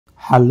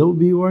Hello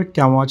viewer,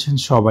 কেমন আছেন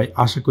সবাই?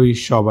 আশা করি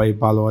সবাই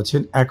ভালো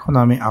আছেন। এখন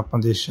আমি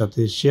আপনাদের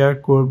সাথে শেয়ার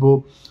করব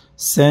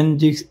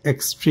SanDisk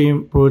Extreme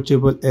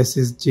Portable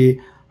SSD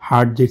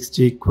hard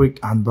ডিস্কটি quick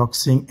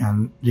unboxing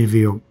and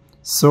review.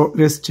 So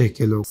let's take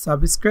a look.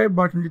 Subscribe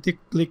বাটনটিতে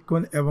click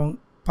করুন এবং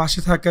পাশে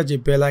থাকা যে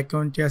বেল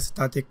আইকনটি আছে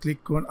তাতে ক্লিক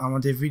করুন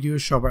আমাদের ভিডিও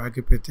সবার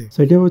আগে পেতে। সো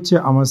এটা হচ্ছে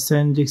আমার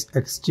SanDisk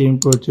Extreme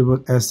Portable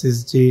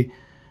SSD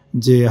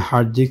যে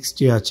হার্ড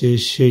ডিস্কটি আছে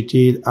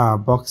সেটির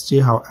বক্সটি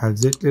হাউ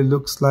এক্স্যাক্টলি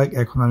লুকস লাইক।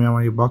 এখন আমি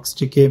আমার এই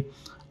বক্সটিকে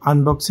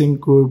আনবক্সিং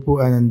করব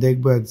এন্ড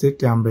দেখবো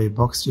এক্স্যাক্টলি আমরা এই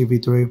বক্সটির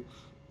ভিতরে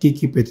কি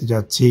কি পেতে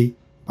যাচ্ছি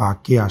বা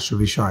কি আসল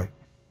বিষয়।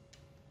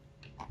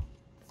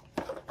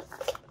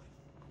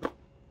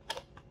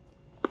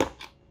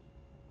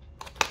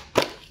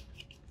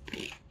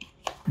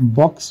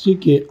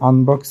 বক্সটিকে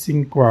আনবক্সিং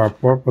করার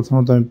পর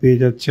প্রথমত আমি পেয়ে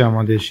যাচ্ছি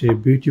আমাদের সেই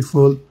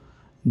বিউটিফুল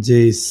যে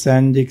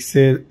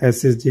SanDisk'ের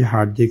SSD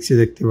হার্ড ডিস্কটি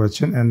দেখতে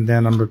পাচ্ছেন, এন্ড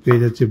দেন আমরা পেয়ে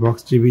যাচ্ছি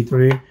বক্সটির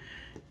ভিতরে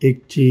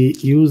একটি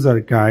ইউজার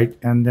গাইড,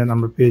 এন্ড দেন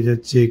আমরা পেয়ে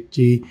যাচ্ছি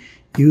একটি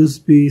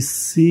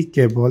USB-C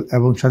কেবল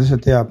এবং সাথে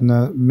সাথে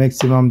আপনার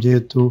ম্যাক্সিমাম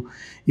যেহেতু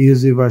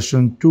USB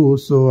ভার্সন 2,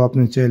 সো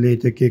আপনি চাইলে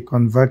এটাকে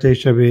কনভার্টার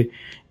হিসাবে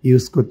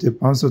ইউজ করতে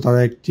পারেন। সো তারা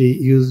একটি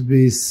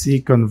USB-C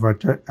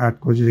কনভার্টার অ্যাড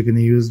করছে যেখানে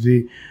USB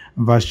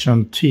version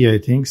 3 I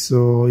think. So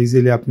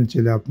easily আপনি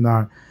চাইলে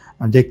আপনার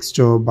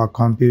ডেস্কটপ বা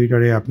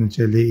কম্পিউটারে আপনি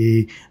চাইলে এই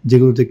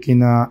যেগুলোতে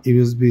কিনা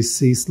USB-C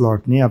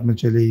স্লট নিয়ে আপনি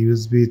চাইলে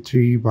USB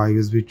 3 বা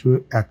USB 2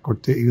 অ্যাড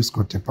করতে ইউজ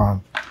করতে পারেন।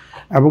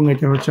 এবং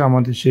এটা হচ্ছে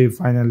আমাদের সেই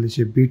ফাইনালি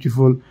সেই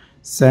বিউটিফুল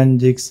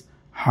SanDisk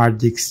হার্ড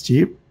ডিস্কটি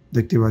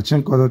দেখতে পাচ্ছেন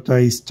কতটা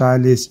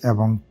স্টাইলিশ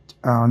এবং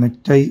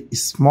অনেকটাই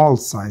স্মল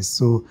সাইজ।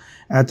 সো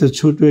এত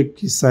ছোট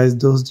একটি সাইজ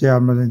দোষ যে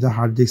আমাদের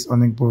হার্ড ডিস্ক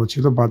অনেক বড়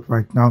ছিল, বাট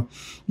রাইট নাও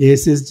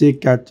এসএসডি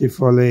কার্ডটির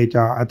ফলে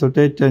এটা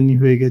এতটাই টাইনি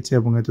হয়ে গেছে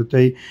এবং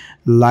এতটাই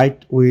লাইট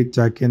ওয়েট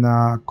যা কিনা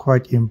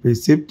কোয়াইট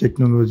ইমপ্রেসিভ।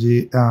 টেকনোলজি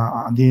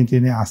দিনে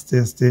দিনে আস্তে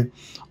আস্তে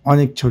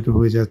অনেক ছোট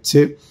হয়ে যাচ্ছে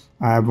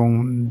এবং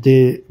ডে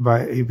বা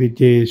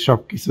এভরিডে সব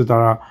কিছু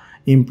তারা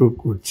ইমপ্রুভ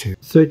করছে।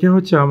 সো এটা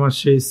হচ্ছে আমার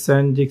সেই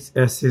SanDisk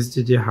SSD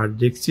যে হার্ড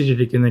ডিস্কটি,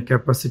 যেটি কিনা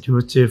ক্যাপাসিটি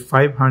হচ্ছে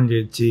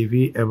 500 GB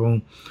এবং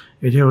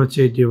এটা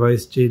হচ্ছে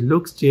ডিভাইসটি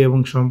লুকসটি এবং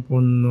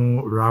সম্পূর্ণ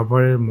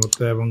রাবারের মতো।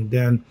 এবং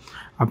দেন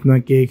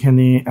আপনাকে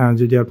এখানে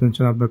যদি আপনি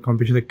চান আপনার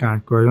কম্পিউটারে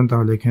কানেক্ট করেন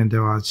তাহলে এখানে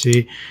দেওয়া আছে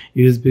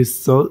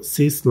USB-C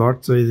স্লট।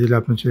 সো ইজিলি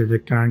আপনি চাইলে এটা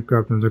কানেক্ট করে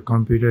আপনাদের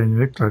কম্পিউটার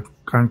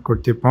কানেক্ট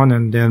করতে পারেন,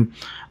 অ্যান্ড দেন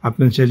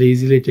আপনি চাইলে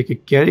ইজিলি এটাকে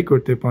ক্যারি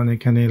করতে পারেন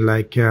এখানে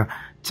লাইক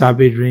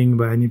চাবির রিং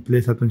বা এনি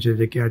প্লেস আপনি চাইলে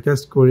এটাকে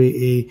অ্যাটাচ করে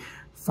এই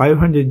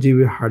 500 GB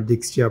হার্ড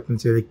ডিস্কটি আপনি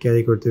চাইলে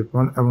ক্যারি করতে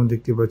পারেন। এবং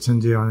দেখতে পাচ্ছেন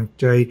যে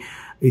অনেকটাই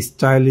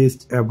স্টাইলিশ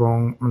এবং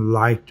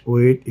লাইট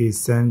ওয়েট এই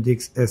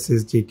SanDisk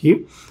SSDটি,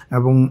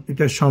 এবং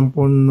এটা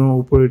সম্পূর্ণ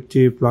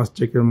উপরেরটি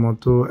প্লাস্টিকের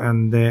মতো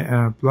and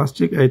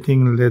plastic I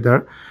think leather,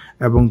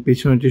 এবং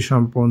পিছনেটি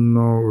সম্পূর্ণ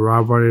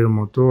রাবারের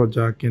মতো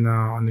যা কিনা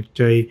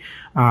অনেকটাই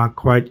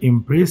কোয়াইট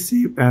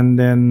ইমপ্রেসিভ। অ্যান্ড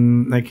দেন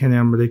এখানে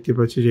আমরা দেখতে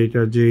পাচ্ছি যে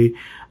এটা যে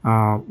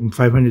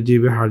 500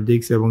 GB হার্ড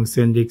ডিস্ক এবং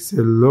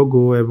SanDisk'ের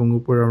লোগো, এবং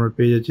উপরে আমরা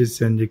পেয়ে যাচ্ছি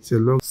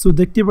SanDisk'ের লোগো। সো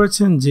দেখতে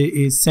পাচ্ছেন যে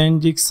এই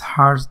SanDisk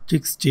হার্ড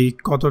ডিস্কটি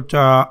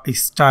কতটা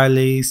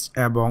স্টাইলিশ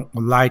এবং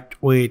light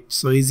weight,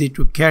 so easy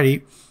to carry.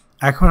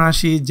 এখন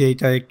আসি যে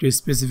এটার একটু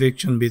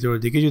স্পেসিফিকেশন ভিতরের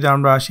দিকে যদি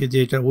আমরা আসি যে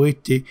এটার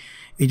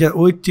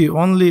ওয়েটটি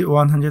অনলি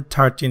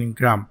 113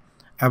 গ্রাম,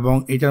 এবং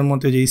এটার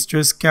মধ্যে যে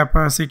স্টোরেজ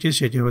ক্যাপাসিটি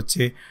সেটি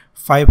হচ্ছে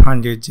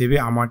 500 GB।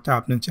 আমারটা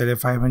আপনি চাইলে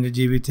 500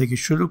 GB থেকে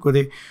শুরু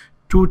করে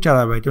 2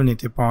 টেরাবাইটও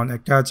নিতে পারেন।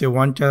 একটা আছে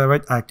 1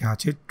 টেরাবাইট আর একটা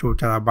আছে 2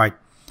 টেরাবাইট,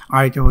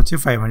 আর এটা হচ্ছে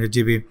 500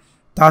 GB।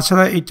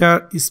 তাছাড়া এটার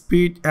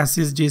speed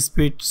SSD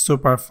speed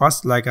super fast,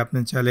 like আপনি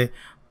চাইলে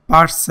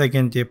পার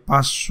সেকেন্ডে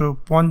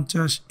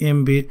 550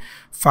 MB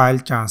ফাইল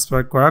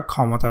ট্রান্সফার করার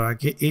ক্ষমতা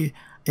রাখে এই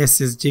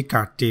SSD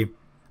কার্ডটি।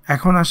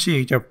 এখন আসি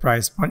এইটার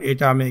প্রাইস পয়েন্ট।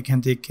 এটা আমি এখান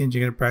থেকে কিনছি,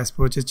 প্রাইস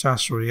পড়ছে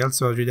 400 রিয়াল।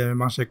 সো যদি আমি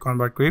মাসে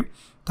কনভার্ট করি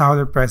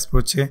তাহলে প্রাইস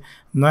পড়ছে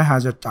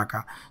 9000 টাকা।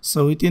 সো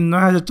উইথিন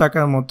 9000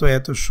 টাকার মতো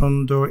এত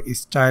সুন্দর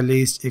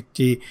স্টাইলিশ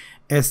একটি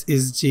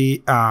SSD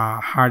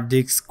hard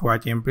disk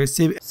quite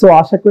impressive. So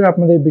আশা করি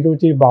আপনাদের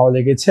ভিডিওটি ভালো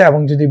লেগেছে, এবং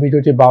যদি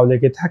ভিডিওটি ভালো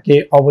লেগে থাকে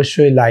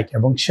অবশ্যই লাইক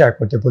এবং শেয়ার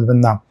করতে ভুলবেন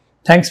না।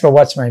 Thanks for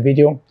watching my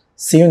video.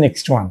 C you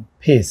next one.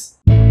 Piece.